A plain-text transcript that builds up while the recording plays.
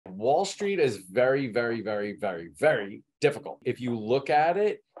Wall Street is very, very, very, very, very difficult. If you look at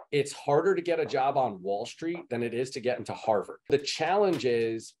it, it's harder to get a job on Wall Street than it is to get into Harvard. The challenge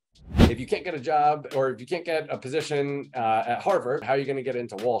is, if you can't get a job or if you can't get a position at Harvard, how are you going to get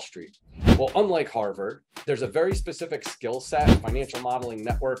into Wall Street? Well, unlike Harvard, there's a very specific skill set, financial modeling,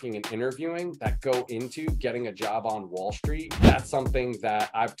 networking, and interviewing that go into getting a job on Wall Street. That's something that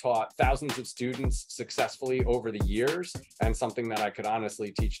I've taught thousands of students successfully over the years, and something that I could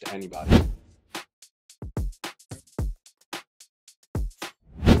honestly teach to anybody.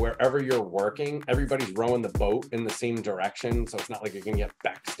 Wherever you're working, everybody's rowing the boat in the same direction. So it's not like you're gonna get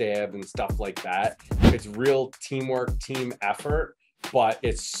backstabbed and stuff like that. It's real teamwork, team effort, but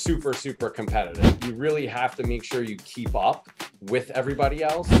it's super, super competitive. You really have to make sure you keep up with everybody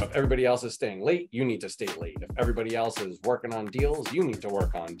else. If everybody else is staying late, you need to stay late. If everybody else is working on deals, you need to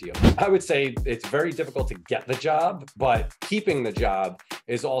work on deals. I would say it's very difficult to get the job, but keeping the job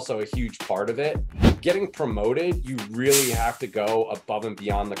is also a huge part of it. Getting promoted, you really have to go above and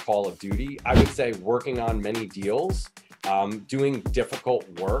beyond the call of duty. I would say working on many deals, doing difficult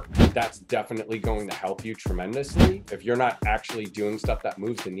work, that's definitely going to help you tremendously. If you're not actually doing stuff that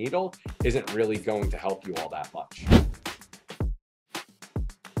moves the needle, isn't really going to help you all that much.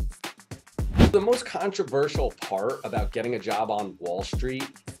 The most controversial part about getting a job on Wall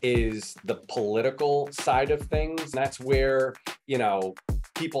Street is the political side of things. That's where,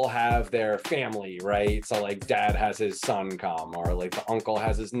 people have their family, right? So like dad has his son come, or like the uncle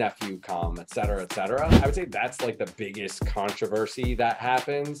has his nephew come, et cetera, et cetera. I would say that's like the biggest controversy that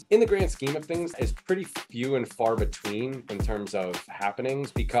happens. In the grand scheme of things, it's pretty few and far between in terms of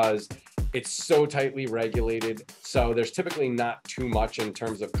happenings, because it's so tightly regulated. So there's typically not too much in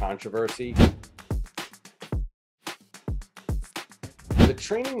terms of controversy. The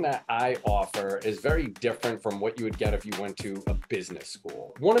training that I offer is very different from what you would get if you went to a business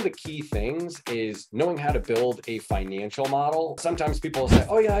school. One of the key things is knowing how to build a financial model. Sometimes people say,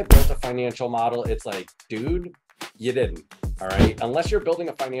 oh yeah, I built a financial model. It's like, dude, you didn't. All right. Unless you're building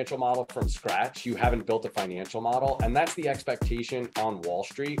a financial model from scratch, you haven't built a financial model. And that's the expectation on Wall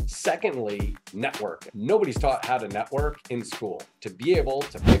Street. Secondly, network. Nobody's taught how to network in school. To be able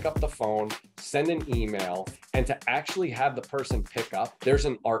to pick up the phone, send an email, and to actually have the person pick up, there's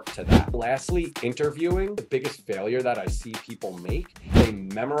an art to that. Lastly, interviewing. The biggest failure that I see people make, they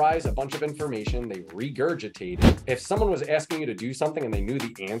memorize a bunch of information, they regurgitate it. If someone was asking you to do something and they knew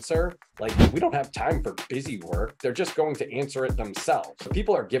the answer, like, we don't have time for busy work. They're just going to answer it themselves. So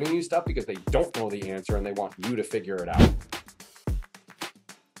people are giving you stuff because they don't know the answer and they want you to figure it out.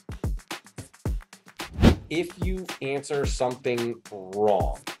 If you answer something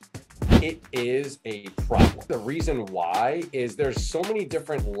wrong, it is a problem. The reason why is there's so many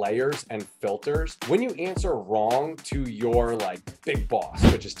different layers and filters. When you answer wrong to your big boss,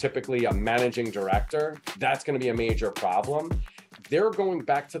 which is typically a managing director, that's going to be a major problem. They're going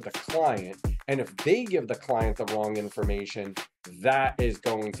back to the client, and if they give the client the wrong information, that is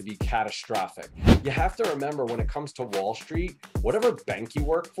going to be catastrophic. You have to remember, when it comes to Wall Street, whatever bank you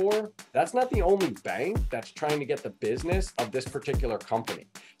work for, that's not the only bank that's trying to get the business of this particular company.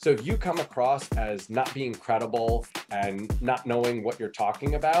 So if you come across as not being credible and not knowing what you're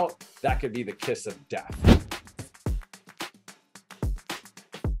talking about, that could be the kiss of death.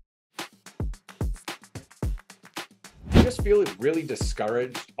 I just feel really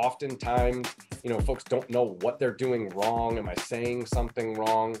discouraged. Oftentimes, folks don't know what they're doing wrong. Am I saying something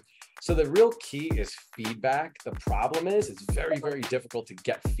wrong? So the real key is feedback. The problem is it's very, very difficult to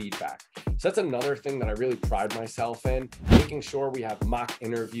get feedback. So that's another thing that I really pride myself in, making sure we have mock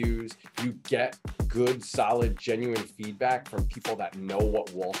interviews. You get good, solid, genuine feedback from people that know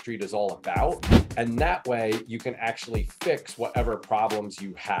what Wall Street is all about. And that way you can actually fix whatever problems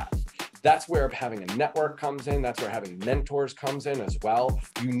you have. That's where having a network comes in. That's where having mentors comes in as well.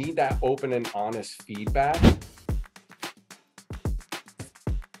 You need that open and honest feedback.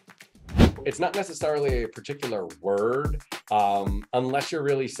 It's not necessarily a particular word, unless you're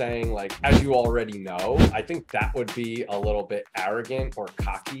really saying as you already know. I think that would be a little bit arrogant or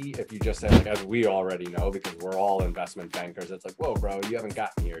cocky if you just say as we already know, because we're all investment bankers. It's whoa, bro, you haven't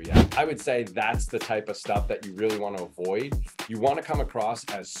gotten here yet. I would say that's the type of stuff that you really want to avoid. You want to come across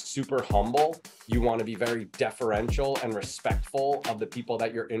as super humble. You want to be very deferential and respectful of the people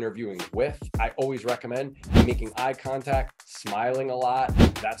that you're interviewing with. I always recommend making eye contact, smiling a lot.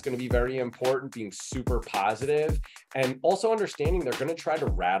 That's going to be very important, being super positive, and also understanding they're going to try to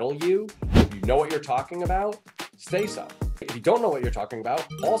rattle you. If you know what you're talking about, say so. If you don't know what you're talking about,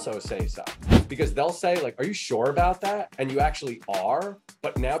 also say so. because they'll say like, are you sure about that? And you actually are,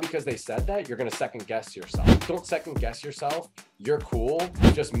 but now because they said that, you're gonna second guess yourself. Don't second guess yourself. You're cool.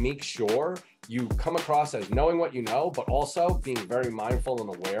 Just make sure you come across as knowing what you know, but also being very mindful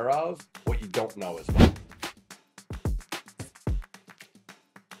and aware of what you don't know as well.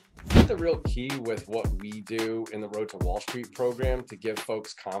 The real key with what we do in the Road to Wall Street program to give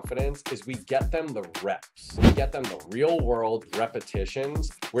folks confidence is we get them the reps. We get them the real world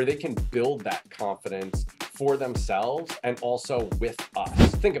repetitions where they can build that confidence for themselves and also with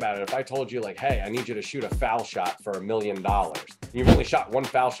us. Think about it. If I told you like, hey, I need you to shoot a foul shot for $1 million. You've only shot one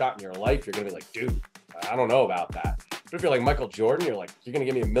foul shot in your life. You're going to be like, dude, I don't know about that. But if you're like Michael Jordan, you're like, you're going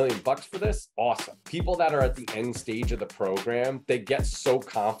to give me $1 million for this? Awesome. People that are at the end stage of the program, they get so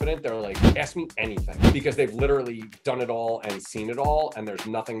confident. They're like, ask me anything, because they've literally done it all and seen it all. And there's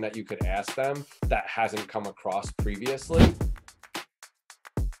nothing that you could ask them that hasn't come across previously.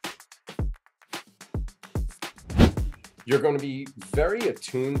 You're going to be very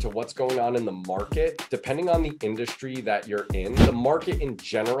attuned to what's going on in the market, depending on the industry that you're in. The market in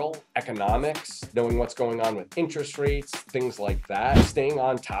general, economics, knowing what's going on with interest rates, things like that, staying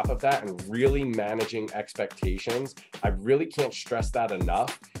on top of that and really managing expectations. I really can't stress that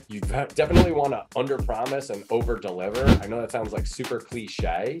enough. You definitely want to underpromise and overdeliver. I know that sounds like super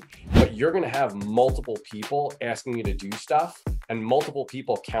cliche, but you're going to have multiple people asking you to do stuff and multiple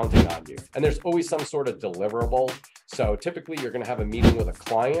people counting on you. And there's always some sort of deliverable. So typically you're going to have a meeting with a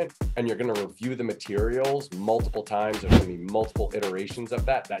client and you're going to review the materials multiple times. There's going to be multiple iterations of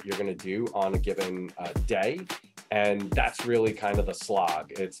that you're going to do on a given day. And that's really kind of the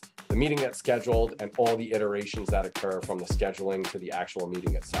slog. It's the meeting that's scheduled and all the iterations that occur from the scheduling to the actual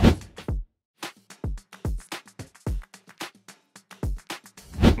meeting itself.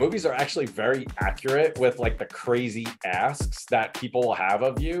 Movies are actually very accurate with like the crazy asks that people will have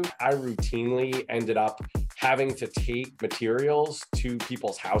of you. I routinely ended up having to take materials to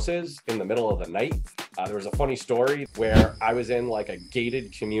people's houses in the middle of the night. There was a funny story where I was in like a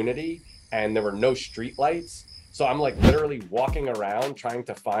gated community and there were no street lights. So I'm like literally walking around trying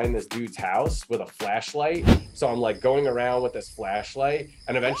to find this dude's house with a flashlight. So I'm like going around with this flashlight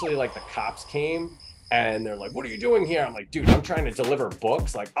and eventually like the cops came and they're like, what are you doing here? I'm like, dude, I'm trying to deliver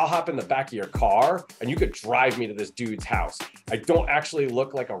books. Like, I'll hop in the back of your car and you could drive me to this dude's house. I don't actually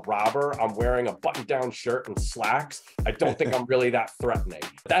look like a robber. I'm wearing a button-down shirt and slacks. I don't think I'm really that threatening.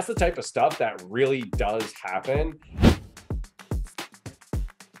 That's the type of stuff that really does happen.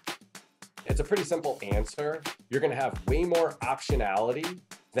 It's a pretty simple answer. You're going to have way more optionality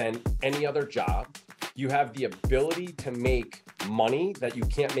than any other job. You have the ability to make money that you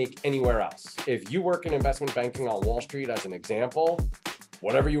can't make anywhere else. If you work in investment banking on Wall Street, as an example,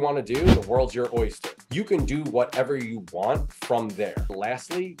 whatever you want to do, the world's your oyster. You can do whatever you want from there.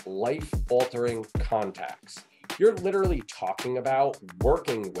 Lastly, life-altering contacts. You're literally talking about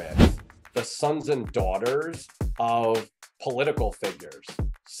working with the sons and daughters of political figures,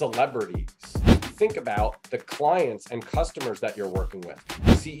 celebrities. Think about the clients and customers that you're working with,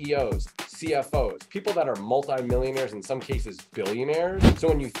 CEOs, CFOs, people that are multimillionaires, in some cases billionaires. So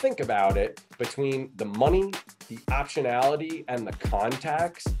when you think about it, between the money, the optionality, and the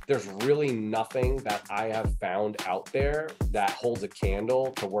contacts, there's really nothing that I have found out there that holds a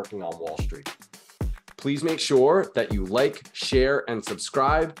candle to working on Wall Street. Please make sure that you like, share, and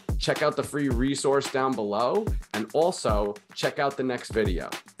subscribe. Check out the free resource down below, and also check out the next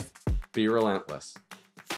video. Be relentless.